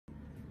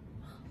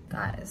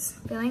Guys,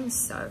 feeling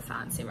so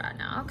fancy right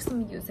now because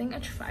I'm using a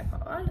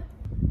tripod.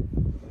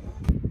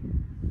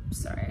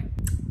 Sorry,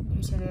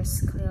 new to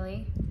this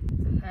clearly.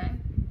 Okay.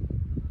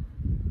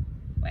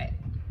 Wait,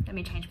 let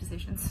me change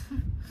positions.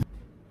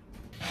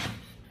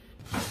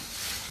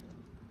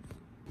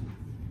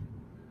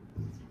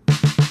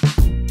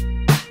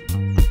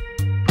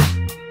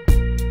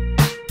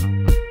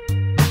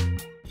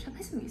 Should I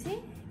play some music?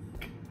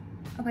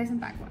 I'll play some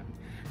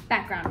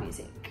background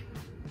music.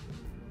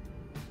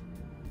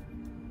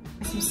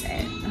 Some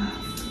sane.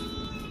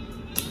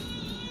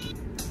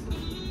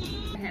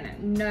 Okay,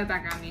 no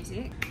background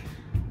music.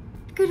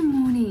 Good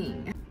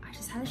morning. I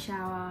just had a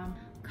shower.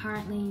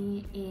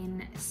 Currently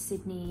in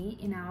Sydney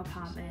in our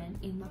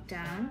apartment in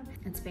lockdown.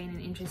 It's been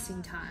an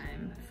interesting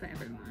time for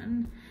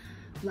everyone.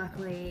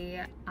 Luckily,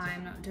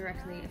 I'm not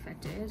directly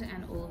affected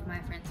and all of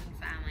my friends and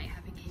family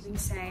have been keeping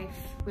safe,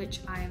 which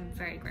I'm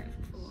very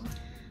grateful for.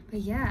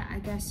 But yeah, I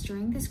guess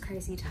during this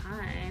crazy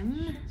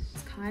time,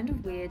 it's kind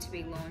of weird to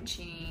be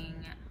launching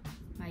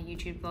my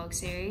YouTube vlog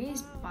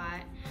series,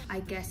 but I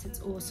guess it's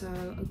also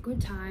a good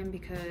time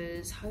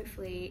because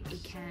hopefully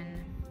it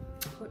can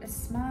put a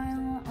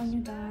smile on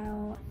your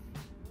dial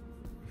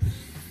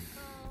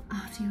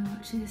after you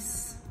watch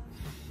this.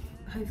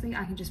 Hopefully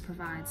I can just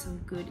provide some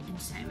good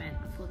entertainment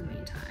for the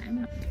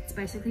meantime. It's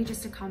basically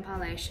just a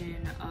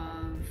compilation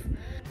of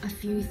a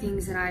few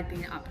things that I'd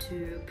been up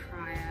to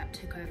prior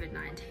to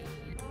COVID-19.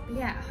 But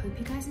yeah, I hope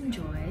you guys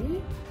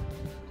enjoy.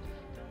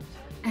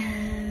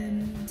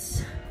 And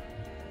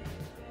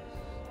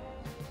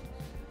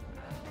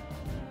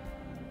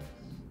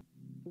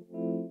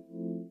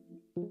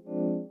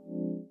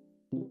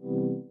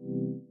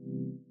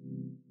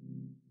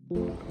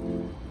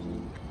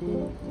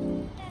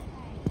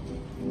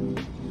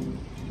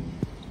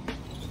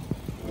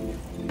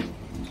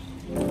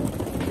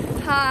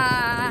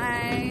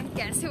hi,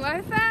 guess who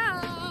I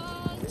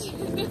found?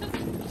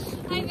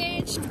 Hi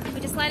Mitch. We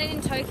just landed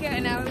in Tokyo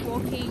and now we're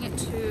walking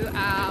to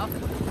our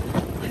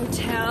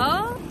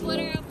hotel. What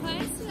are our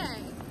plans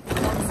today?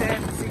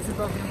 Onsen, 6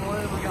 o'clock in the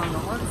morning, we're going to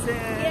onsen.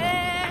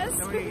 Yes!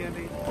 Then we're going to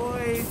be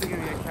boys, we're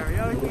going to go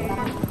karaoke.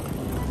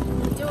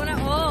 Doing it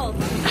all.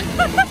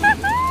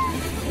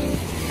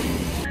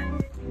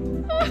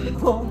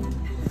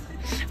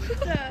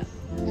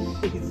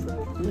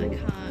 I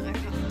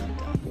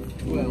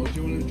can't. Well, do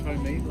you want to try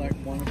meat like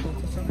 1 o'clock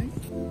or something?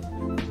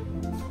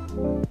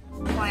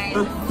 Wait.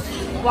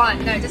 One.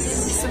 No, this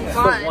is just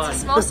one. It's a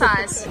small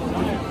size. I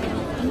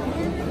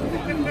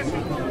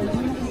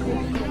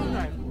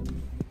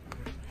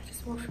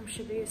just walked from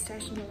Shibuya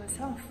station by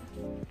myself.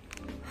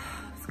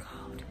 It's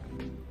cold.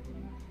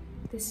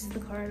 This is the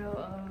corridor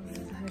of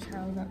the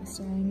hotel that we're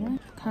staying in.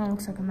 Kind of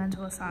looks like a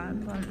mental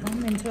asylum, but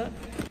I'm into it.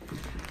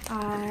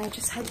 I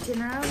just had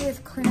dinner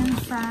with Clint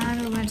and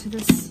Fran. We went to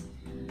this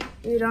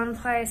udon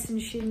place in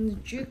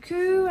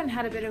Shinjuku and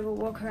had a bit of a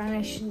walk around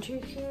in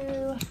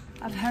Shinjuku.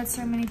 I've heard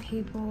so many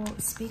people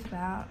speak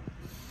about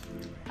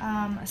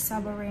a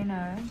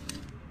Saborino.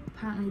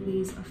 Apparently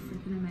these are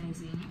freaking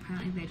amazing.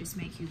 Apparently they just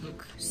make you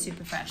look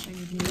super fresh and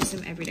you can use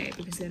them every day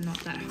because they're not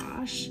that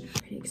harsh.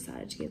 Pretty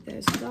excited to get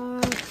those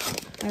got.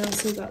 I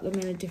also got them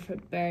in a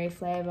different berry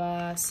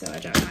flavor so I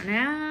don't run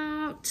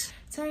out.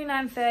 It's only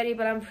 9:30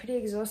 but I'm pretty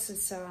exhausted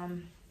so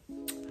I'm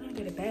gonna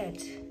go to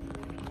bed.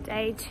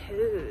 Day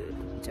 2.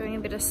 Doing a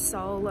bit of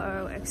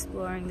solo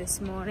exploring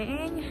this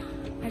morning.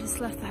 I just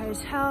left the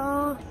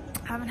hotel.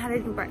 I haven't had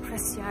any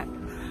breakfast yet.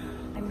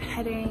 I'm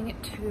heading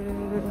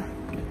to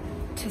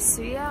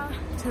Suya,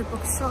 to the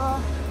bookstore,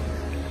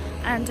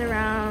 and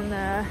around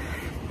the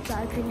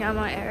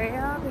Daikanyama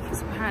area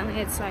because apparently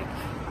it's like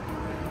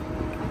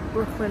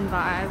Brooklyn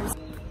vibes.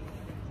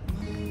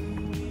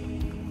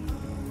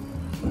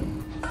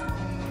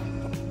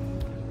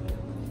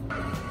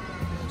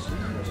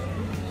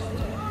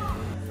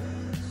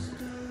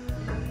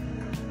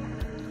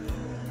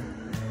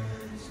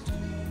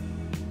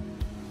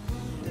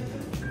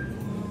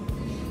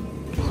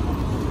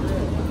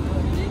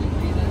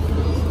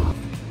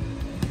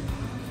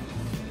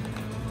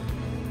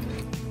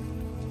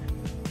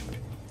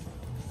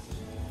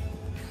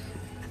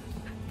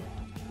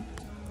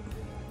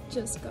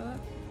 Just got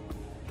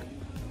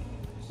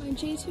my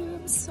G2.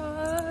 I'm so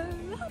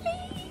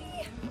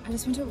happy. I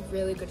just went to a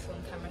really good film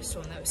camera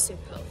store and that was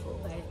super helpful.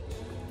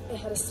 They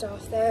had a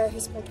staff there who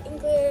spoke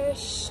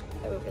English.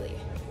 They were really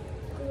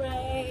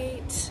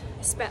great.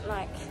 I spent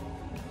like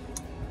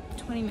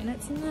 20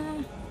 minutes in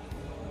there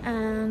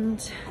and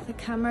the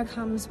camera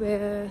comes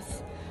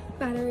with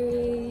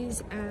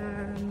batteries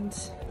and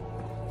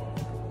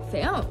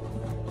film.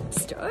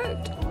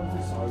 Stoked.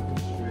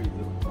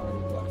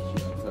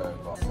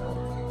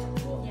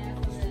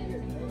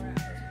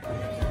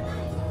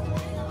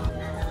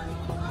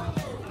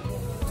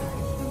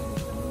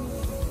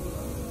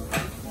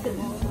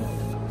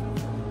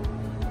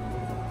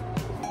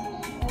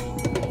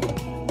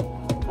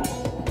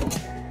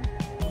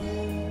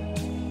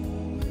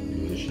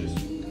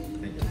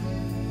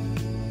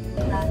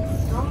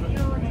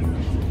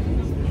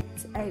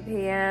 It's 8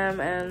 PM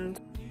and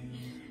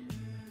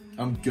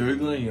I'm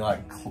googling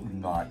like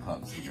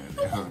nightclubs to go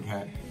there,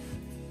 okay?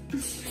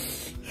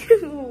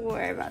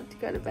 We're about to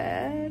go to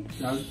bed.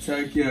 Does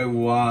Tokyo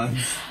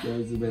once,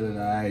 goes to bed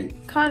at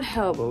 8. Can't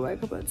help but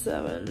wake up at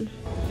 7.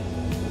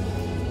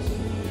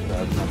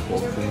 That's my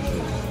fault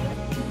finishes.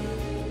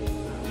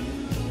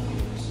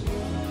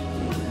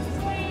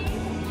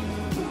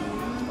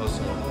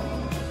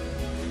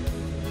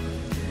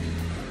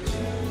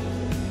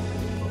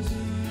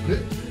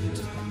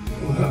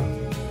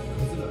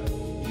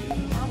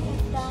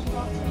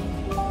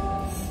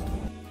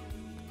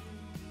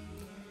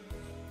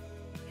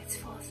 It's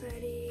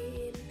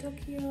 4:30 in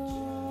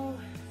Tokyo.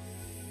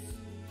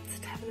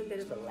 Just having a bit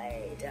of a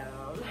lay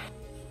down.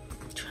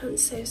 Trying to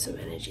save some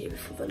energy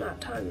before the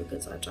night time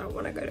because I don't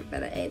want to go to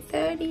bed at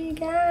 8:30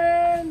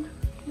 again.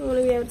 I want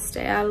to be able to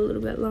stay out a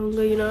little bit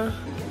longer, you know.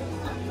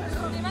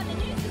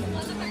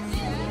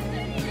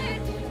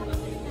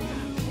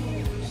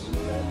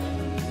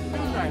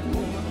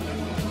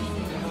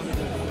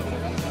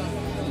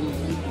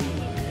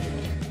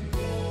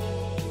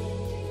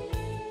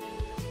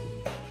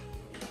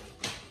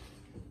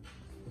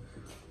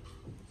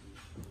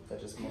 They're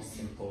just more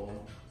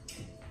simple.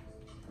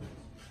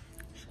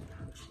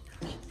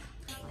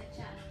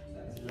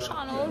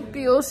 Channel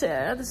beauty.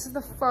 This is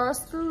the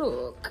first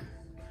look.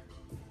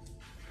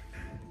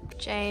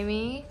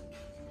 Jamie.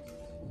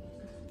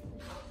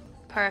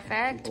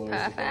 Perfect,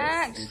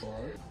 perfect.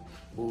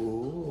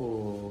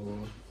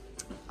 Ooh.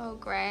 Oh,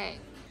 great.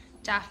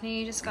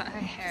 Daphne just got her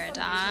hair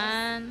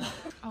done.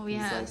 Oh,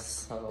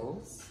 yes. Like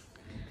pearls.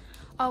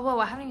 Oh, whoa,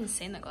 I haven't even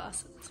seen the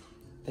glasses.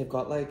 They've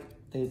got like,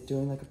 they're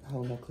doing like a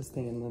pearl necklace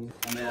thing in them.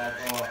 And they're like,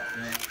 oh,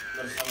 yeah,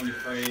 got something you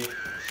free.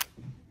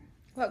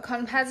 What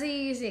cotton pads are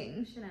you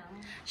using?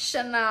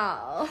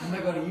 Chanel. Oh my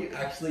god, are you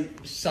actually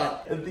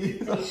shut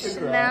these off the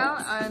Chanel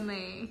ground?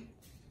 only.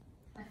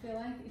 I feel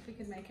like if we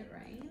could make it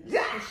rain,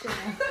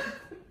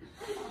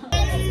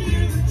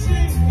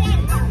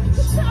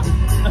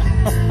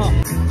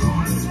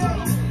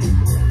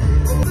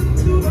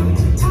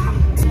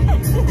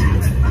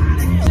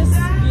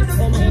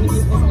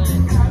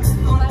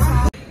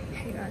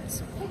 Hey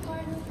guys. Hey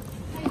Gordon,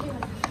 how you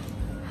doing?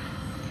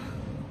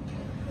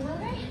 You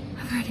okay?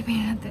 I've already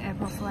been at the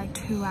airport for like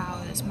 2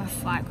 hours. My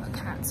flight got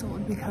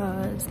cancelled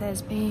because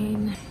there's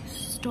been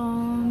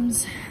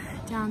storms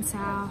down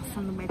south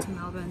on the way to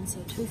Melbourne,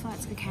 so 2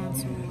 flights got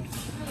cancelled.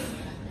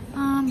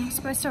 I was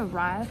supposed to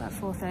arrive at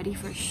 4:30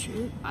 for a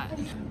shoot, but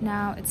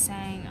now it's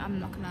saying I'm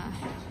not gonna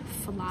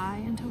fly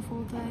until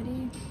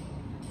 4:30.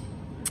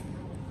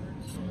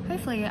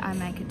 Hopefully I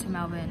make it to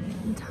Melbourne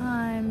in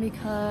time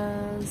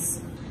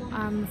because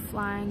I'm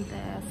flying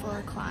there for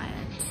a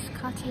client,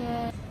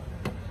 Cartier.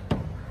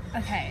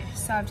 Okay,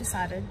 so I've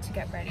decided to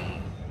get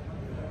ready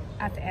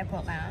at the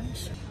airport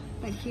lounge.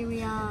 But here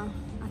we are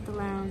at the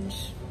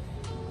lounge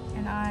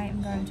and I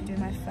am going to do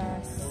my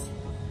first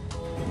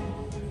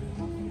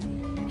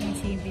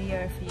beauty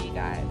video for you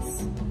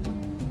guys.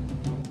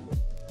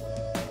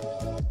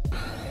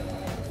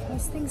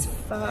 First things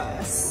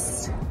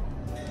first,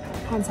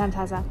 hand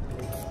sanitizer.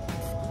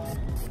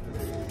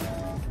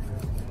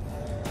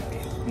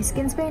 My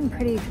skin's been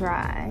pretty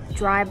dry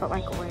but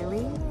like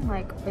oily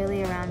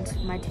around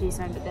my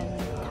T-zone, but then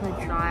kind of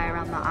dry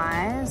around the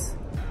eyes.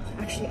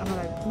 Actually, oh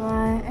my god,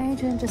 my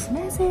agent just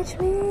messaged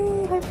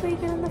me. Hopefully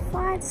get on the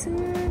flight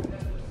soon.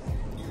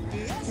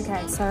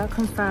 Okay, so I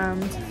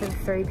confirmed for the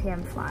 3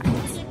 PM flight,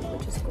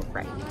 which is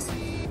great.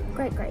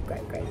 Great.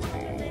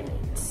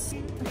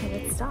 Okay,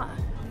 let's start.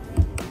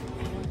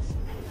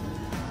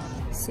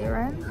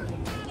 Serum.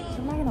 What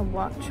am I gonna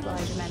watch while I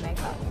do my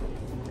makeup?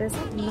 There's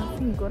like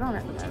nothing good on it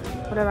at the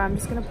moment. Whatever, I'm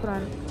just gonna put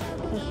on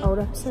an old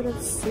episode of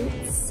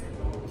Suits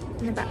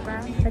in the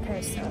background.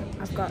 Okay, so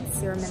I've got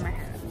serum in my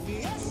hand.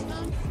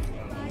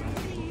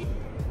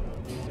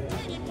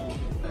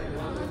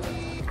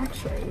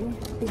 Actually,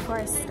 before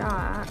I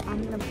start,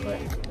 I'm gonna put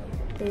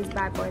these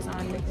bad boys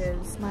on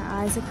because my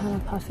eyes are kind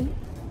of puffy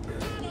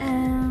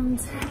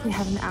and we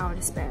have an hour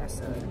to spare,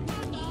 so.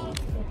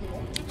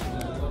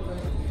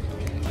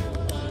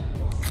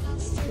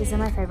 These are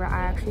my favorite.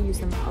 I actually use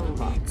them a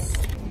lot.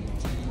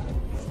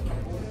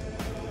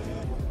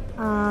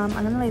 I'm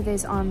gonna leave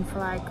these on for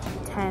like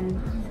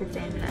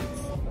 10-15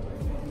 minutes.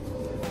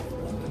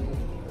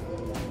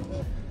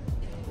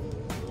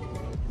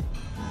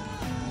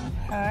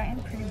 Her in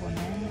Pretty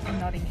Woman and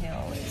Notting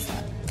Hill is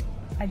like,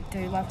 I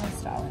do love her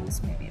style in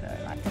this movie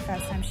though. Like the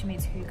first time she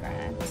meets Hugh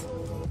Grant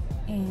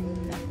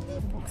in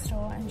the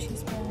bookstore and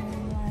she's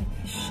wearing like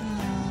a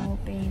Chanel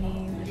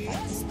beanie with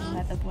like this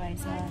leather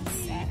blazer and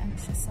set, and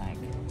it's just like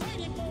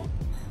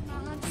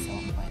so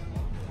on point.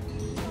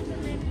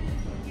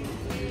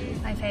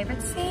 My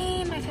favorite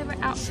scene, my favorite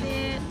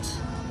outfit.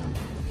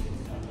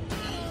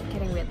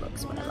 Getting weird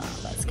looks, whatever.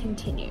 Let's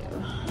continue.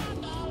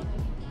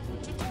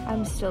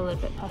 I'm still a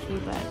little bit puffy,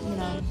 but you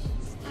know,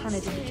 kind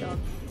of did the job.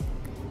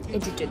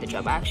 It did do the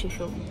job. I actually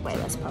feel way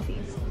less puffy.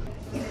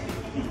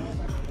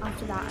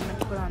 After that, I'm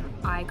gonna put on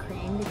eye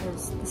cream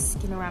because the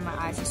skin around my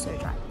eyes is so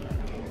dry.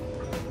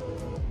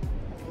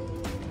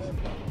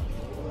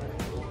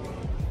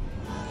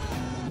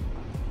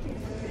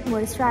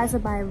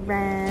 moisturizer by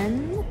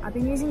Ren. I've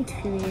been using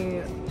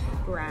 2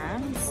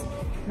 brands.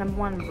 Number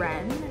 1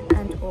 Ren,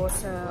 and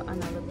also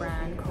another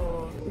brand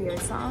called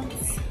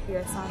Biossance.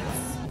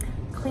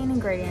 Clean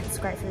ingredients,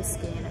 great for the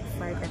skin,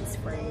 fragrance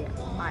free,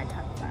 my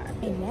type of bag.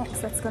 Okay,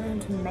 next let's go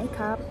into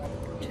makeup.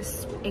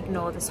 Just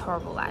ignore this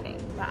horrible lighting.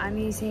 But I'm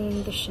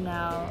using the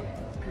Chanel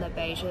Le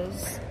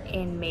Beiges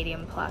in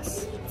medium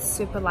plus.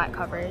 Super light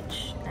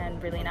coverage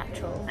and really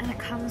natural. And it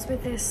comes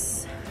with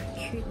this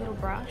cute little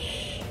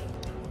brush.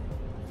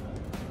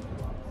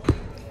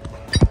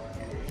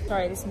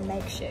 Sorry, this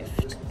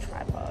makeshift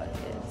tripod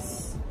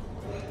is...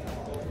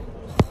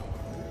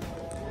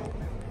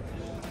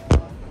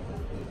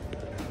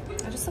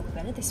 I just look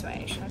better this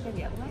way. Should I go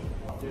the other way?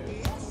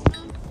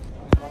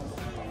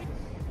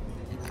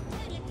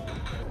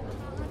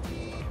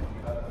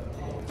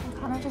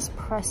 Kind of just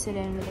press it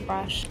in with the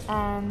brush,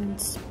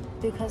 and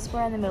because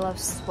we're in the middle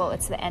of, well,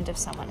 it's the end of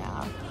summer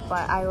now,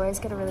 but I always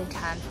get a really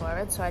tan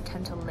forehead, so I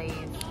tend to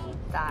leave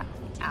that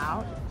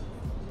out.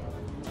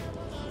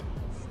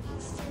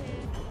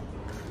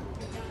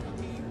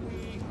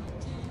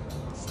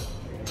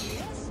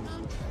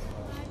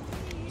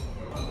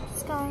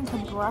 Just going to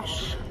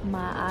brush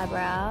my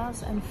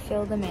eyebrows and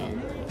fill them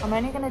in. I'm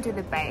only going to do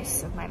the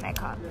base of my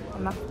makeup.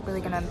 I'm not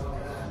really going to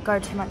go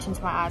too much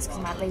into my eyes because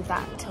I might leave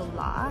that till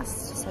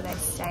last so they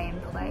stay in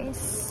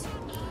place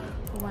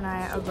for when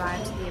I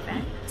arrive to the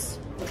event.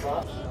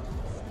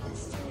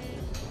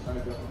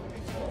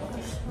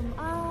 Brush them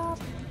up,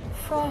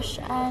 fresh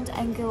and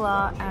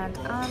angular, and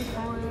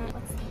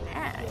what's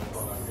next?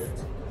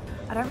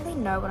 I don't really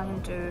know what I'm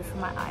going to do for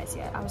my eyes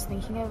yet. I was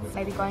thinking of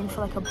maybe going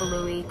for like a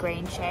bluey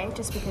green shade,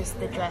 just because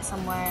the dress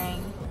I'm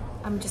wearing,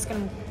 I'm just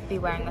going to be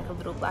wearing like a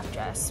little black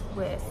dress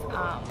with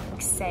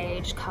like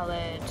sage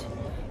coloured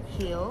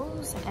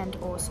heels and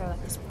also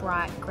like this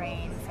bright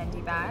green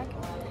Fendi bag.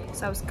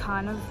 So I was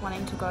kind of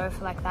wanting to go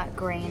for like that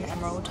green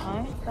emerald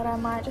tone, but I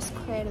might just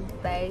create a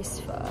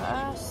base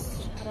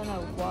first. I don't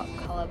know what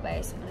color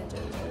base I'm going to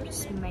do. I'm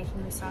just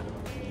making this up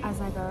as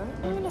I go.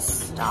 I'm going to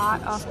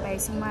start off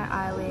basing my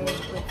eyelid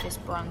with this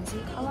bronzy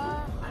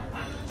color.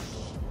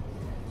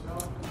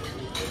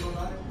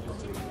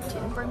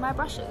 Didn't bring my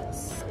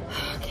brushes.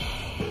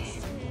 Okay.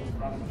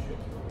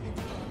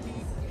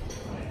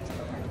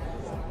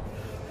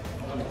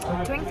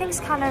 I'm doing things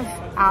kind of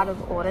out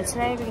of order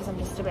today because I'm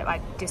just a bit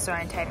like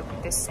disorientated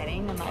with this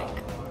setting and like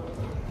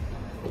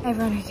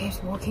everyone who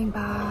keeps walking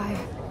by.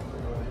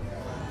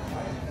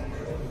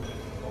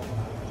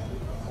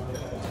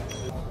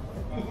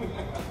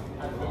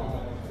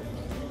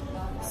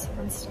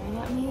 Someone's staring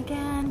at me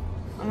again.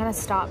 I'm gonna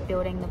start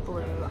building the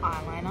blue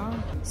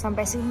eyeliner. So I'm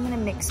basically gonna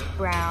mix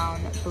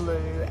brown,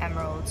 blue,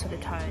 emerald sort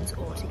of tones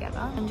all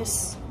together and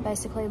just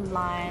basically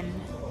line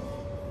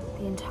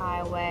the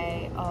entire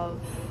way of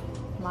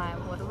my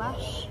water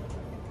lash.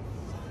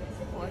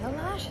 Water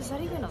lash? Is that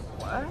even a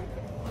word?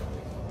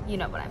 You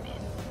know what I mean.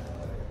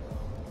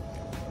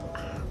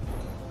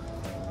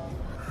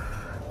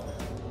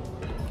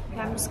 Okay,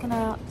 I'm just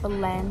gonna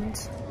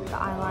blend the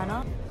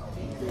eyeliner.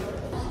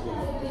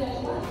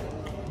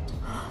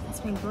 It's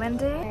been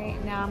blended. Okay,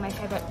 now my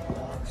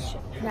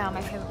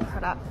favorite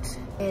product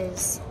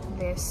is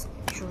this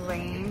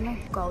Dream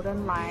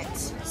Golden Light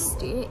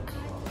stick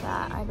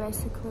that I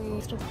basically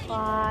just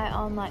apply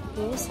on like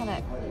this, and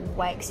it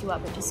wakes you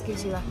up. It just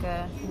gives you like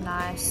a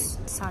nice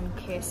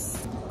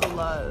sun-kissed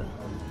glow.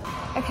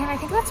 Okay, and I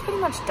think that's pretty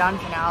much done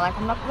for now. Like,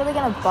 I'm not really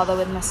gonna bother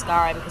with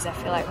mascara because I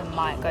feel like it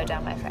might go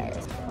down my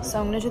face.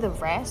 So I'm gonna do the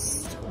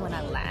rest when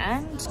I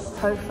land.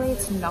 Hopefully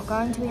it's not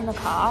going to be in the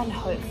car, and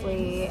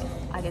hopefully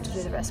I get to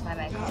do the rest of my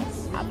makeup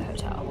at the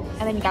hotel.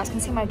 And then you guys can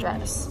see my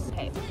dress.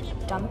 Okay,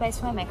 done the base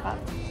of my makeup,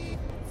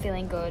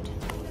 feeling good.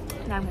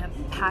 Now I'm gonna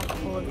pack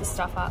all of this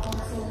stuff up,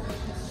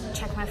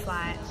 check my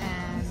flight,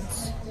 and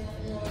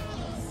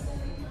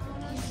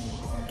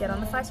get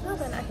on the flight to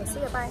Melbourne. Okay, see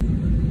you, bye.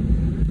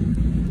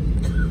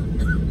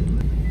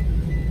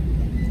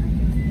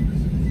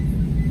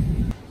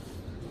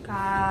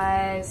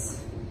 Guys,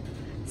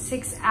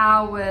 6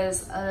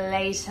 hours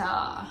later.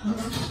 I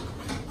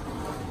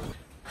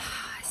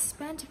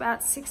spent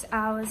about 6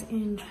 hours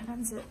in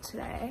transit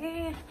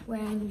today,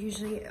 when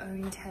usually it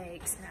only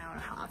takes an hour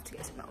and a half to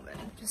get to Melbourne.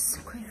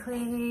 Just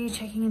quickly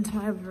checking into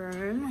my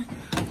room,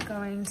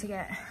 going to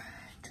get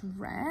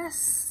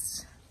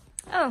dressed.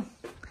 Oh,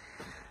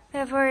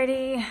 they've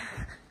already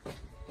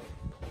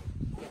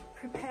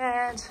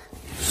prepared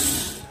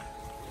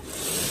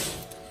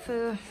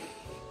for...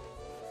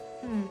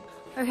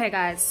 Okay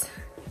guys,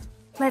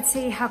 let's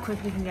see how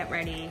quick we can get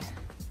ready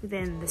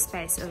within the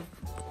space of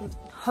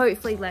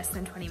hopefully less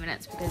than 20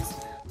 minutes because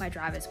my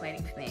driver's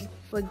waiting for me.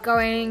 We're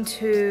going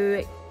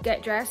to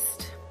get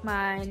dressed.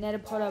 My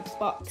Net-a-Porter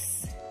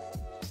box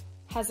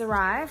has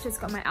arrived. It's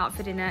got my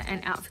outfit in it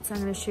and outfits I'm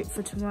gonna shoot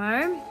for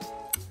tomorrow.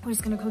 We're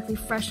just gonna quickly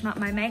freshen up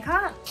my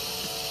makeup.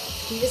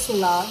 You just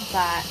love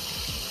that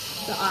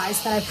the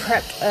eyes that I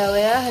prepped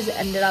earlier has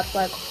ended up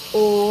like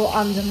all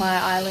under my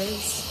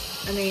eyelids.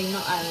 I mean,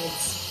 not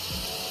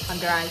eyelids,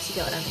 under eyes, you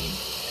get what I mean.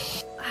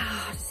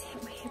 Ah, just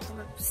hit my hip on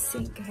the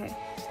sink, okay.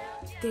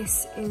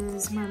 this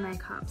is my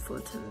makeup for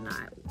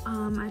tonight.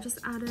 I just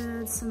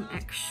added some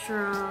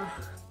extra,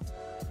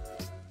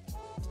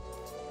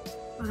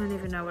 I don't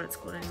even know what it's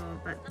called anymore,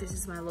 but this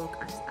is my look.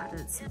 I just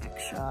added some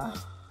extra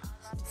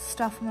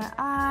stuff in my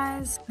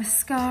eyes,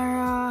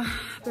 mascara,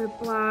 a bit of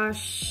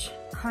blush,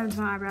 combed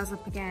my eyebrows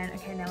up again.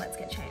 Okay, now let's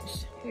get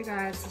changed. Hey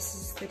guys, this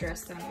is the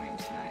dress that I'm wearing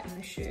tonight and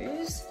the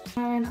shoes.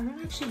 And I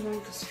don't actually know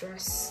if this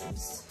dress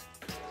is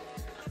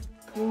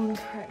worn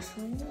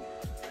correctly.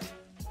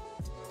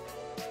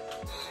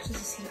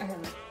 Okay,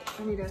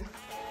 I need to wear it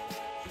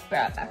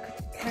back.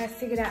 Okay, I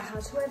figured out how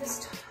to wear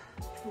this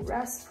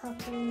dress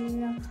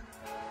properly.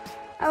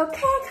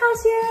 Okay,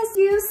 Cartier,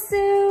 see you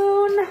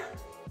soon.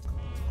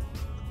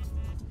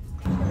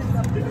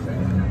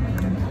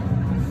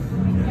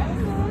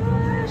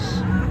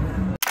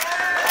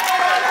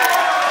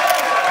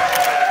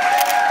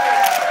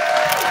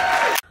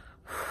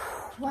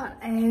 What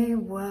a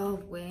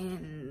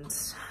whirlwind.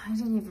 I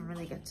didn't even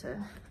really get to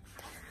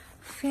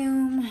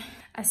film.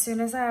 As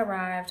soon as I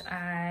arrived,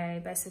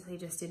 I basically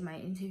just did my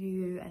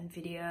interview and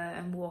video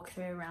and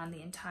walkthrough around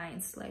the entire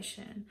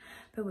installation.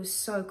 But it was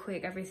so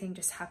quick, everything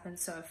just happened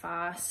so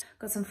fast.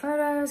 Got some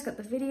photos, got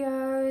the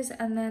videos,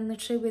 and then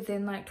literally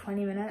within like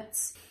 20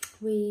 minutes,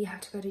 we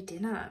had to go to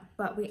dinner.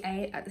 But we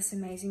ate at this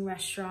amazing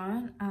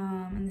restaurant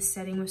and the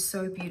setting was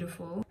so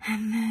beautiful.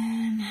 And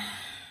then,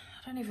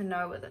 I don't even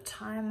know where the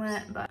time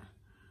went, but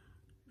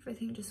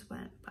everything just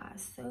went by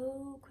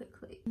so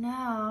quickly.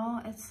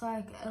 Now it's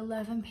like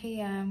 11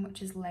 p.m,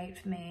 which is late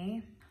for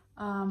me.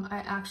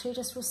 I actually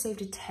just received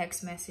a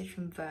text message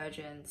from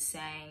Virgin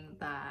saying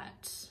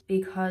that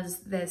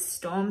because there's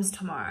storms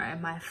tomorrow,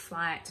 my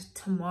flight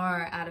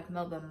tomorrow out of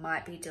Melbourne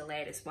might be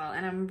delayed as well.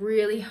 And I'm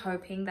really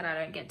hoping that I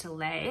don't get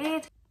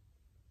delayed.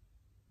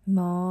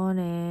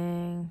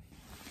 Morning.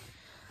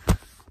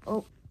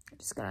 Oh, I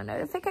just got a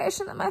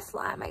notification that my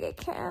flight might get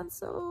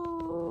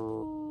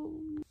cancelled.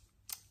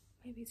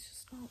 Maybe it's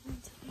just not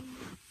meant to be.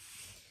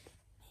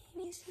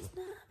 Maybe it's just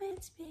not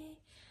meant to be.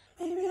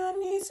 Maybe I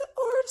need to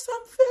order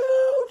some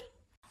food.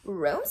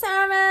 Room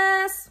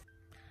service.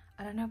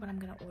 I don't know what I'm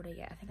gonna order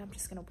yet. I think I'm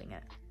just gonna wing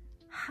it.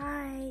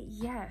 Hi,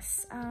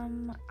 yes.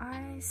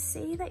 I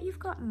see that you've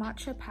got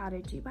matcha powder.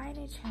 Do you by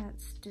any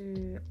chance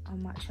do a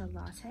matcha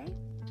latte?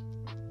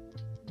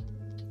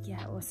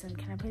 Yeah, awesome.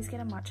 Can I please get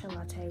a matcha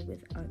latte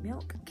with oat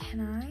milk? Can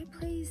I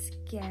please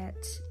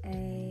get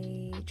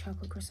a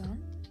chocolate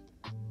croissant?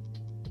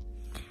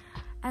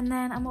 And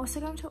then I'm also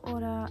going to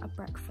order a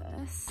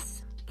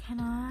breakfast. Can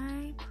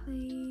I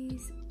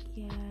please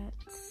get,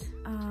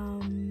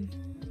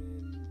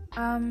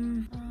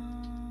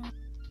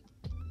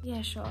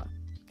 yeah, sure.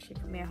 She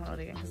put me on hold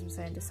again because I'm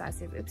so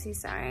indecisive. Oopsie,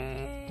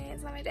 sorry.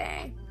 It's not my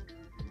day.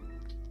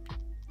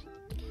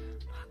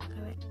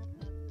 Okay, wait.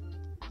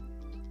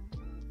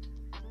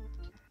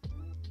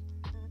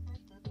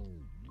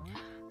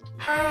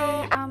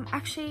 Hi,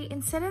 actually,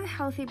 instead of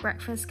healthy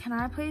breakfast, can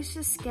I please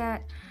just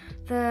get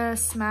the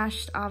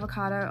smashed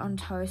avocado on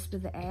toast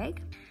with the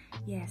egg?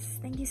 Yes,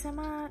 thank you so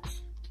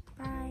much.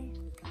 Bye.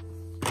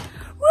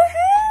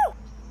 Woohoo!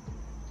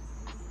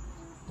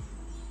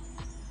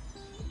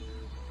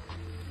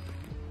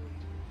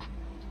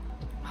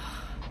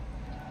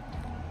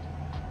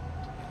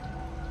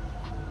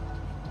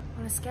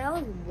 On a scale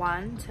of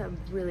 1 to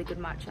really good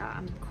matcha,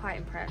 I'm quite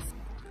impressed.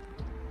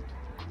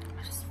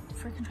 I just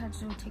freaking tried to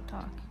do a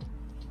TikTok.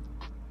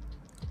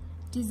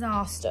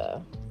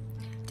 Disaster.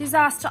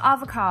 Disaster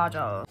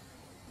avocado. I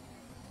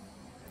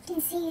can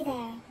see you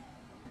there.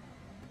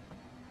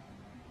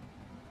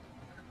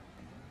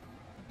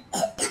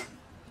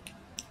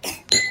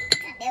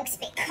 That milk's a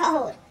bit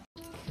cold.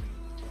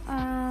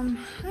 I'm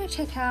gonna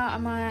check out. I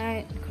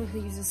might quickly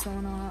use a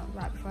sauna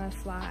right before I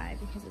fly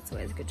because it's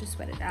always good to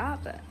sweat it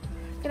out, but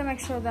I'm gonna make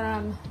sure that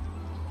I'm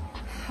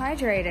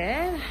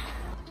hydrated.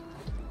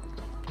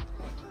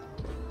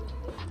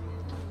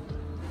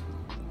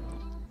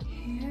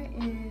 Here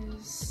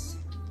is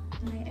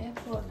my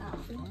airport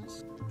outfit.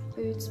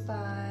 Boots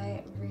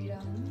by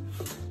Rita.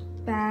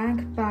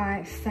 Bag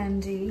by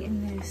Fendi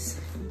in this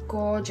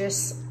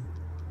gorgeous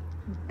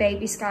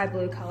baby sky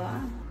blue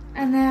color.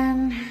 And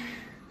then,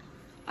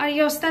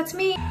 adios, that's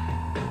me.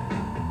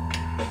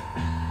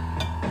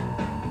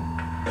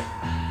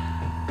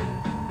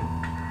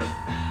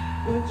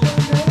 Would you